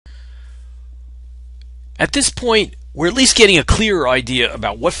At this point, we're at least getting a clearer idea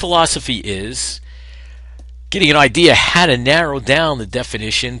about what philosophy is, getting an idea how to narrow down the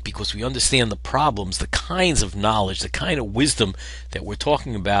definition because we understand the problems, the kinds of knowledge, the kind of wisdom that we're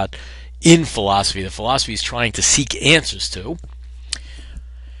talking about in philosophy, that philosophy is trying to seek answers to.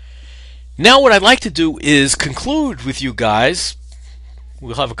 Now what I'd like to do is conclude with you guys.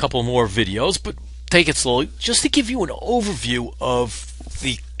 We'll have a couple more videos, but take it slowly, just to give you an overview of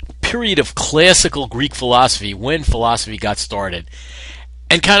the period of classical Greek philosophy, when philosophy got started.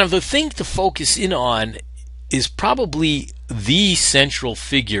 And kind of the thing to focus in on is probably the central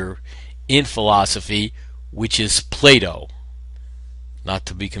figure in philosophy, which is Plato. Not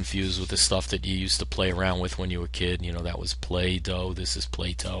to be confused with the stuff that you used to play around with when you were a kid. You know, that was Play-Doh, this is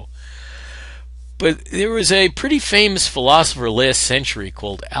Plato. But there was a pretty famous philosopher last century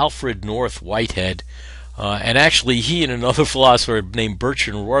called Alfred North Whitehead, and actually he and another philosopher named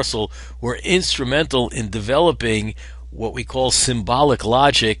Bertrand Russell were instrumental in developing what we call symbolic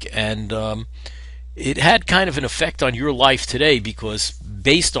logic, and it had kind of an effect on your life today because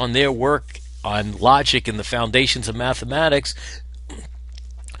based on their work on logic and the foundations of mathematics,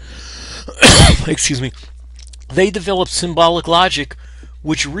 excuse me, they developed symbolic logic,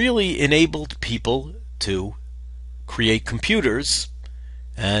 which really enabled people to create computers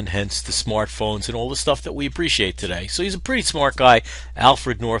and hence the smartphones and all the stuff that we appreciate today. So he's a pretty smart guy,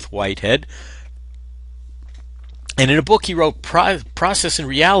 Alfred North Whitehead. And in a book he wrote, Process and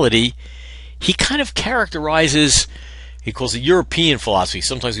Reality, he kind of characterizes, he calls it European philosophy.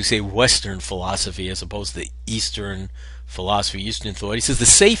 Sometimes we say Western philosophy as opposed to Eastern philosophy, Eastern thought. He says the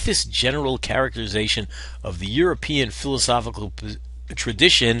safest general characterization of the European philosophical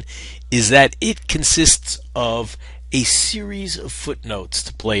tradition is that it consists of a series of footnotes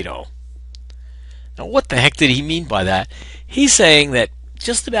to Plato. Now, what the heck did he mean by that? He's saying that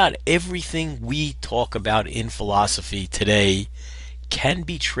just about everything we talk about in philosophy today can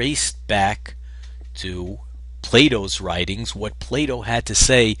be traced back to Plato's writings, what Plato had to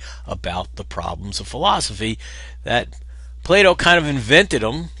say about the problems of philosophy, that Plato kind of invented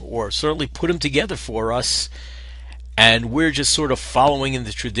them, or certainly put them together for us, and we're just sort of following in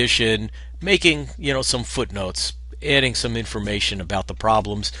the tradition, making, some footnotes, adding some information about the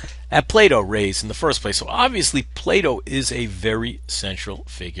problems that Plato raised in the first place. So obviously Plato is a very central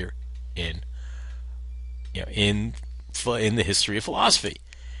figure in the history of philosophy.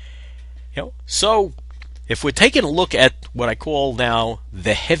 So if we're taking a look at what I call now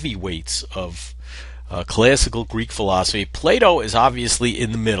the heavyweights of classical Greek philosophy, Plato is obviously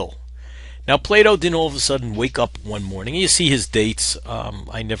in the middle. Now, Plato didn't all of a sudden wake up one morning. You see his dates.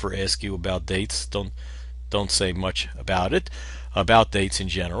 I never ask you about dates. Don't say much about it, about dates in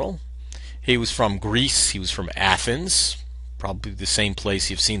general. He was from Greece. He was from Athens, probably the same place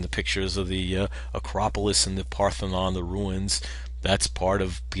you've seen the pictures of the Acropolis and the Parthenon, the ruins. That's part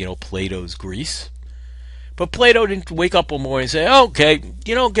of Plato's Greece. But Plato didn't wake up one morning and say, okay,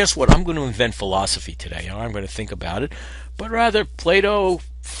 guess what? I'm going to invent philosophy today. I'm going to think about it. But rather, Plato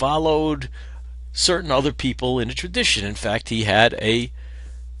followed certain other people in a tradition. In fact, he had a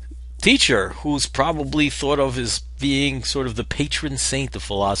teacher who's probably thought of as being sort of the patron saint of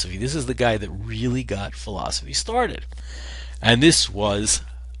philosophy. This is the guy that really got philosophy started. And this was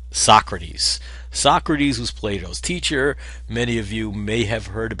Socrates. Socrates was Plato's teacher. Many of you may have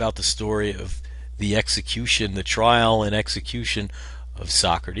heard about the story of the trial and execution of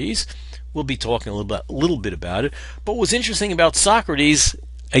Socrates. We'll be talking a little bit about it. But what's interesting about Socrates,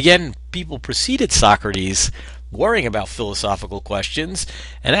 again, people preceded Socrates worrying about philosophical questions,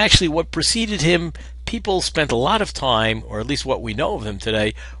 and actually what preceded him, people spent a lot of time, or at least what we know of him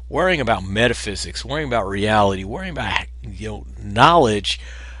today, worrying about metaphysics, worrying about reality, worrying about knowledge.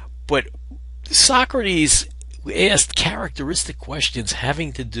 But Socrates asked characteristic questions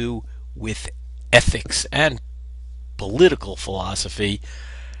having to do with ethics and political philosophy,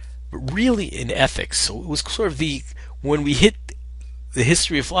 but really in ethics. So it was sort of when we hit the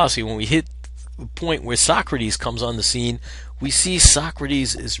history of philosophy, when we hit the point where Socrates comes on the scene, we see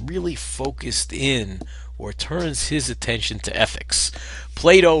Socrates is really focused in, or turns his attention to ethics.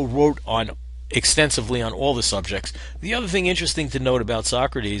 Plato wrote extensively on all the subjects. The other thing interesting to note about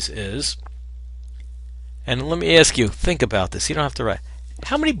Socrates is, and let me ask you, think about this, you don't have to write,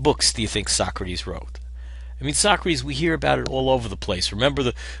 how many books do you think Socrates wrote? I mean, Socrates, we hear about it all over the place.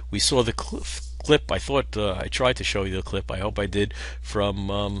 Remember, we saw the clip, I thought I tried to show you the clip, I hope I did,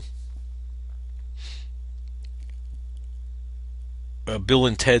 from Bill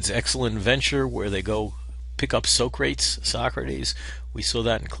and Ted's Excellent Adventure, where they go pick up Socrates. We saw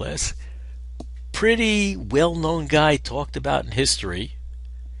that in class. Pretty well-known guy, talked about in history.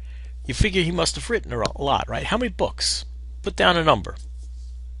 You figure he must have written a lot, right? How many books? Put down a number.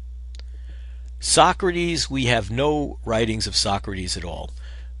 Socrates, we have no writings of Socrates at all.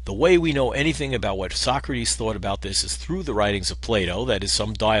 The way we know anything about what Socrates thought about this is through the writings of Plato, that is,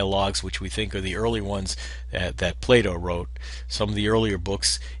 some dialogues which we think are the early ones that Plato wrote. Some of the earlier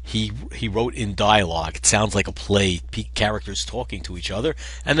books he wrote in dialogue. It sounds like a play, characters talking to each other.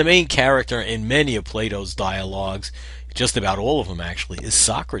 And the main character in many of Plato's dialogues, just about all of them actually, is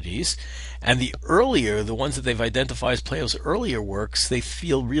Socrates. And the ones that they've identified as Plato's earlier works, they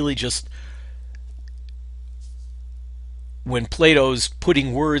feel really just when Plato's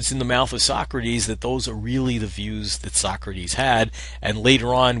putting words in the mouth of Socrates, that those are really the views that Socrates had, and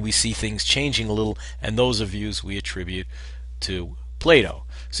later on we see things changing a little, and those are views we attribute to Plato.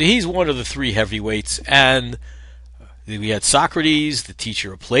 So he's one of the three heavyweights, and we had Socrates, the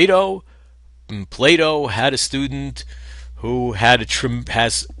teacher of Plato. And Plato had a student who had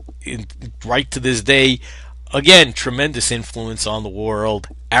has, right to this day, again, tremendous influence on the world,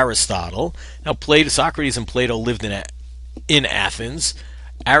 Aristotle. Now, Socrates and Plato lived in Athens.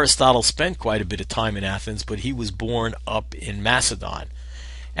 Aristotle spent quite a bit of time in Athens, but he was born up in Macedon.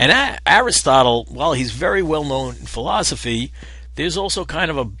 And Aristotle, while he's very well known in philosophy, there's also kind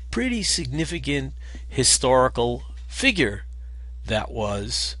of a pretty significant historical figure that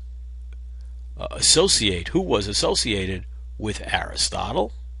was associated with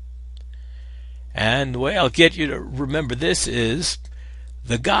Aristotle. And the way I'll get you to remember this is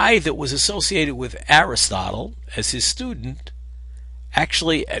the guy that was associated with Aristotle as his student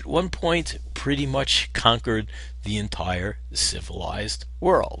actually at one point pretty much conquered the entire civilized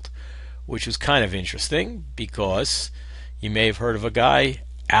world, which was kind of interesting because you may have heard of a guy,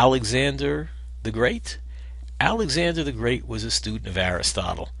 Alexander the Great. Alexander the Great was a student of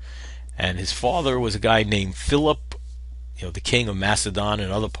Aristotle, and his father was a guy named Philip, the king of Macedon,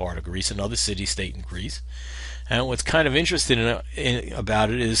 another part of Greece, another city-state in Greece. And what's kind of interesting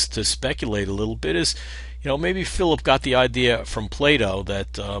about it is to speculate a little bit is, maybe Philip got the idea from Plato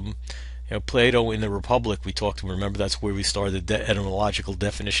that, Plato in the Republic, we talked to, remember that's where we started the etymological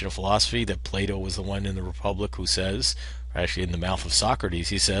definition of philosophy, that Plato was the one in the Republic who says, actually in the mouth of Socrates,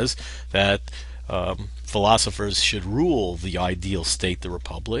 he says that philosophers should rule the ideal state, the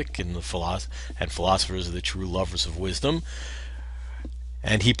Republic, and philosophers are the true lovers of wisdom.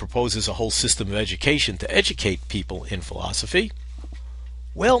 And he proposes a whole system of education to educate people in philosophy.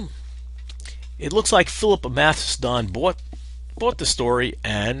 Well, it looks like Philip of Macedon bought the story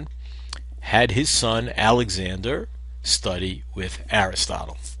and had his son Alexander study with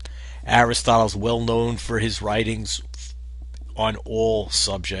Aristotle. Aristotle's well known for his writings on all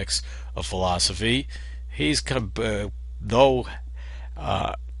subjects of philosophy. He's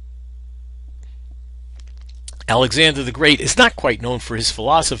Alexander the Great is not quite known for his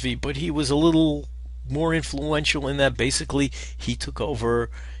philosophy, but he was a little more influential in that basically he took over,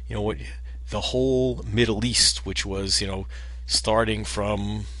 the whole Middle East, which was, starting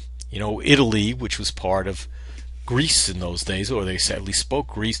from, Italy, which was part of Greece in those days, or they at least spoke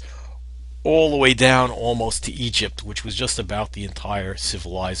Greece, all the way down almost to Egypt, which was just about the entire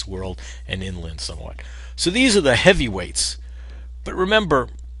civilized world and inland somewhat. So these are the heavyweights. But remember,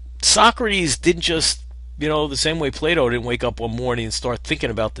 Socrates didn't just, the same way Plato didn't wake up one morning and start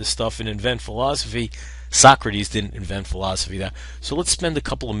thinking about this stuff and invent philosophy, Socrates didn't invent philosophy. So let's spend a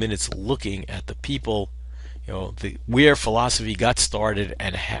couple of minutes looking at the people, where philosophy got started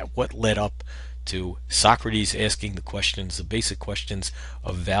and what led up to Socrates asking the basic questions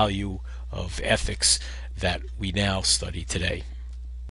of value, of ethics that we now study today.